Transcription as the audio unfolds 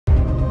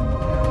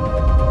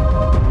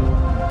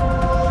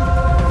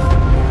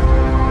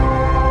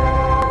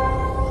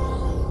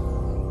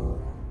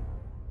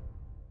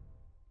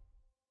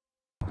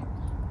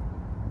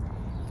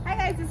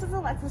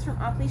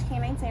Off-Leash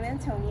Canine San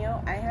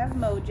Antonio. I have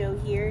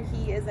Mojo here.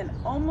 He is an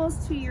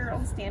almost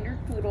 2-year-old standard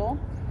poodle.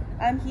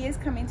 He is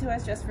coming to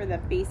us just for the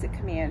basic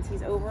commands.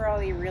 He's overall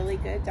a really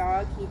good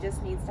dog. He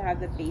just needs to have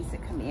the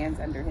basic commands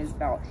under his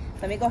belt.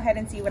 Let me go ahead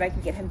and see what I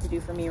can get him to do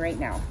for me right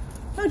now.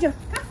 Mojo,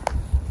 come.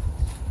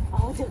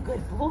 Mojo,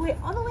 good boy.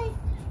 All the way.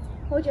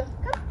 Mojo,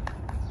 come.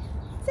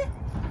 Sit.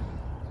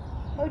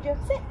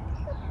 Mojo, sit.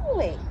 All the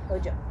way.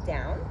 Mojo,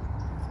 down.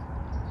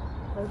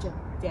 Mojo,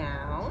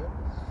 down.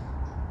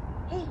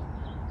 Hey,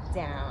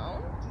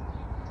 down.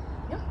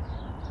 Yep.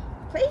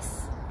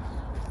 Place.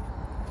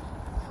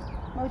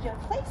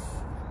 Mojo,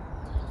 place.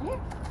 Here.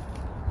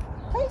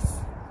 Place.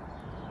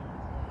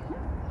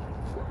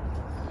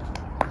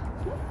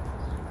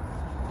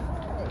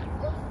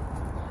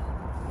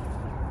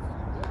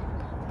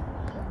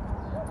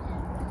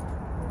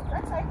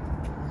 Right side.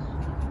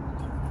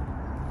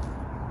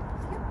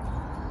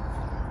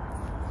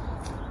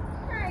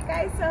 Alright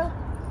guys, so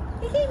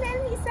he came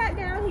in, he sat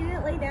down, he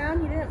didn't lay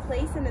down, he didn't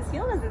place, and his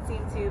heel doesn't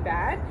seem too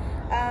bad.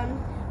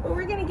 But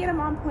we're gonna get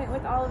him on point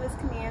with all of his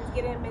commands,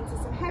 get him into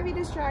some heavy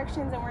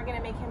distractions, and we're gonna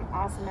make him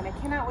awesome. And I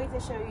cannot wait to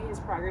show you his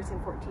progress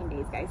in 14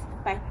 days, guys.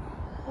 Bye.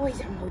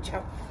 Always a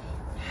Mojo.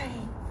 Hi.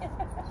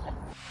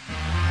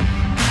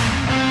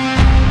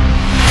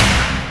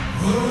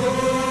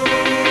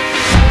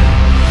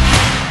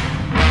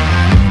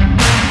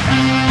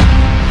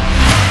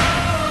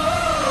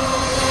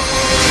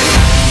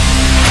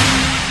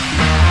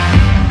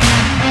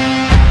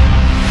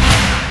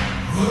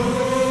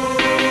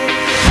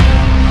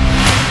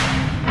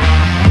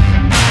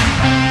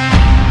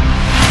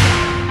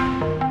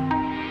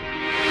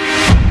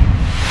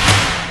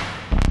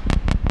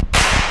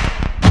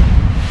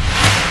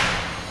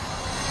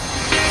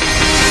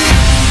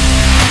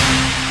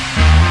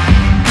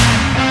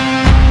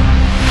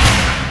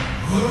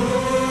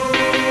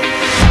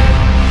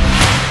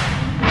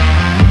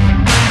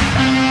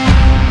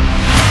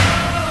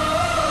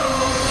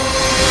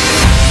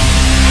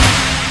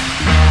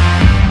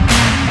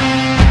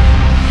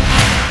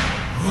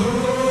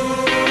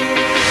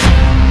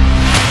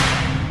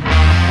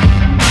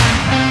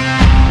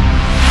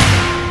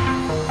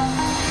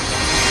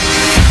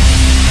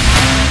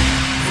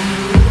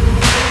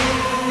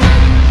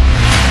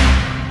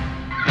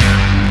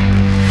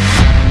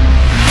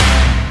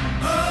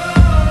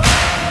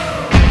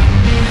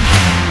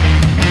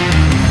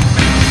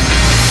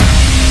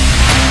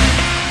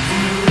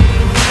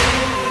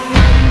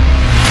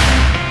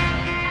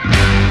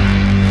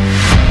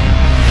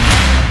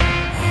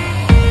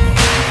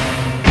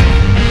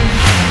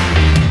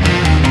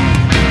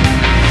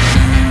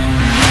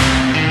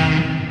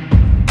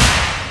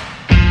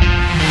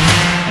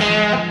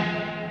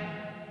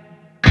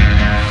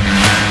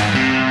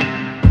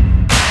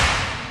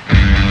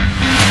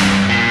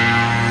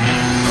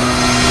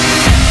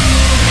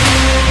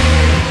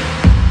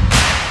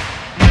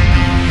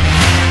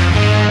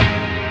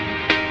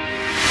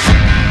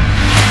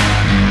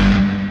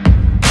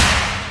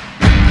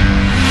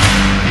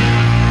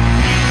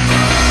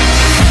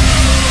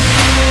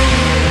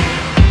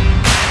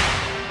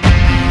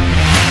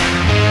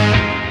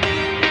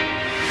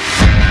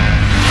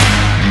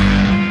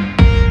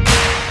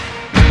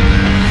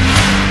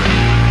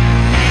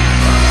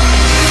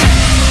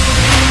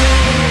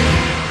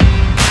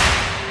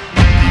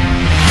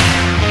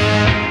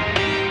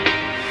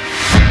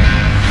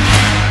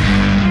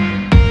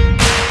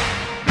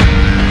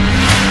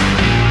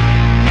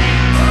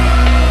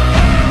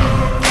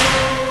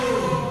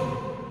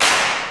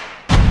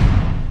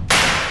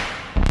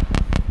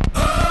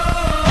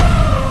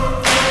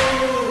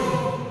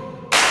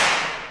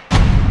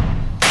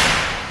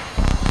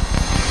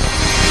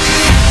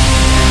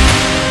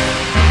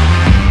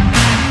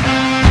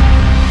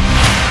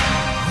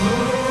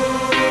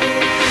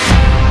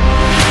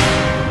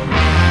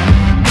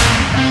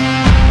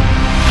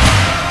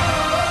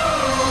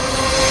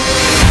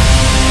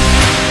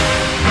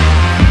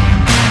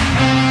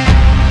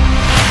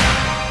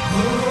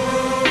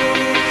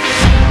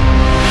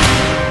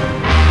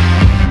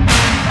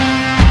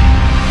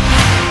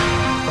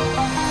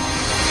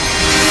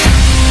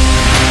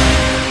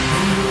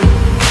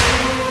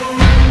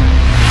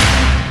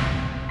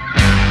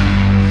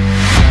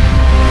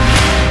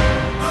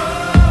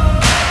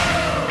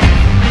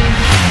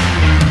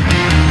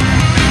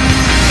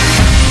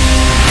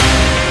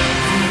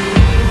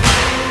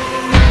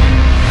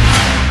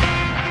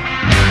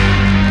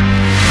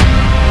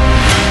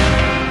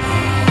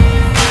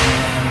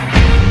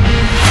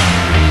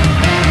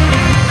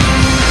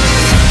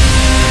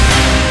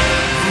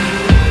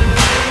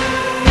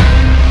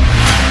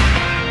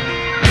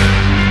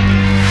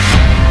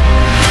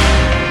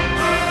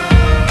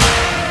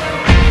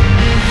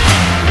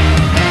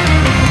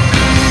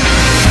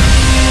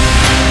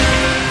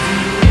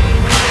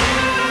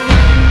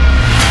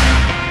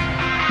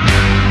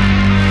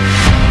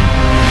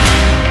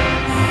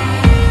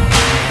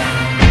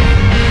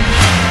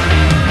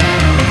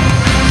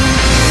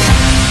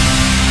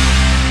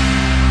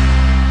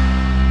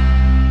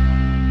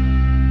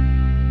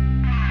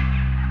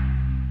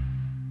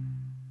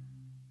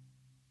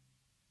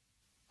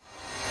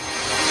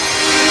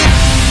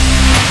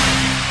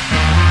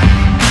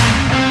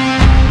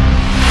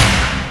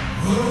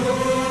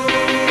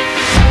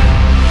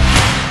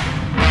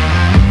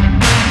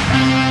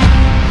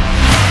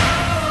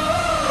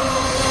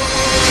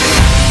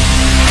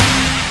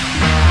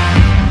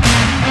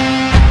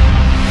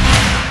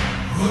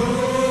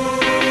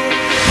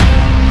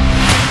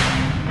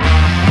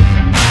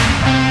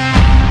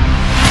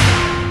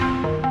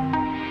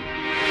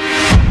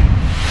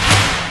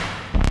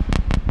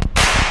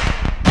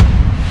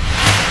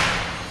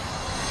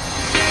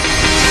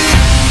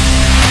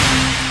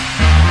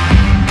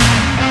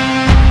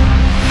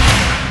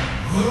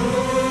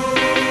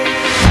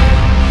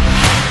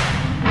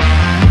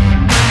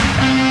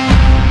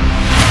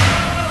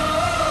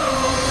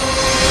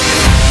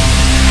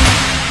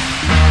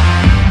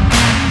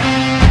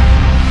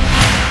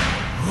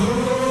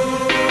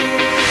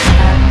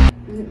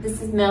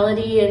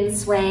 Melody and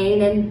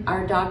Swain and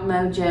our dog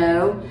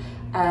Mojo.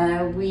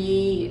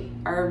 We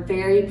are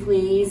very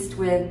pleased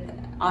with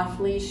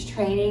Off-Leash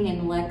training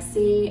and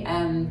Lexi.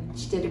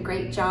 She did a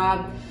great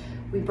job.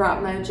 We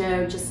brought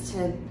Mojo just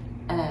to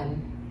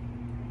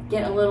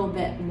get a little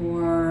bit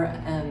more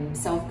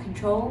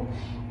self-control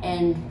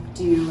and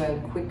do a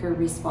quicker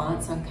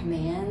response on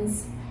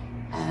commands.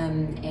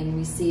 And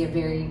we see a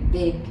very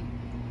big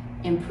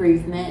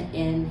improvement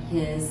in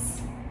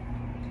his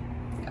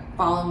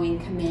following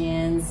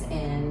commands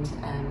and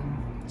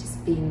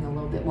just being a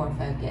little bit more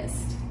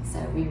focused. So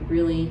we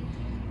really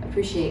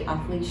appreciate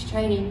Off-Leash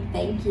training.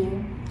 Thank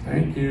you.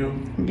 Thank you.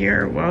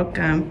 You're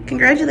welcome.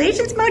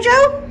 Congratulations,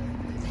 Mojo.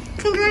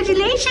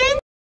 Congratulations.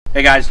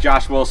 Hey guys,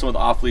 Josh Wilson with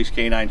Off-Leash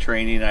Canine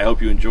Training. I hope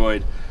you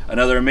enjoyed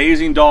another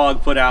amazing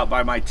dog put out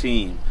by my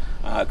team.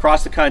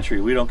 Across the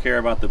country, we don't care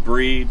about the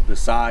breed, the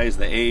size,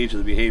 the age,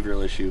 or the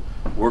behavioral issue.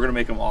 We're going to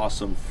make them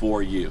awesome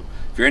for you.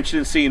 If you're interested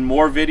in seeing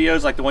more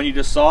videos like the one you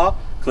just saw,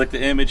 click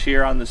the image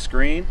here on the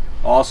screen.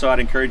 Also, I'd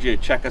encourage you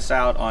to check us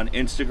out on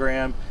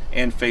Instagram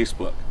and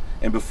Facebook.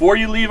 And before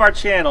you leave our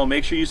channel,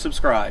 make sure you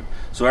subscribe.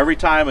 So every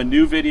time a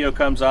new video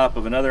comes up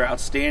of another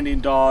outstanding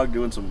dog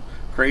doing some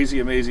crazy,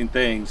 amazing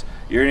things,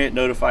 you're going to get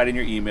notified in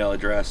your email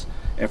address.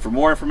 And for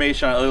more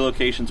information on other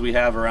locations we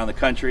have around the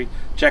country,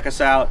 check us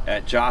out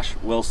at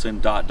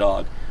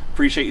joshwilson.dog.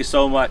 Appreciate you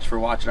so much for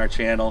watching our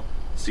channel.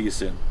 See you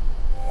soon.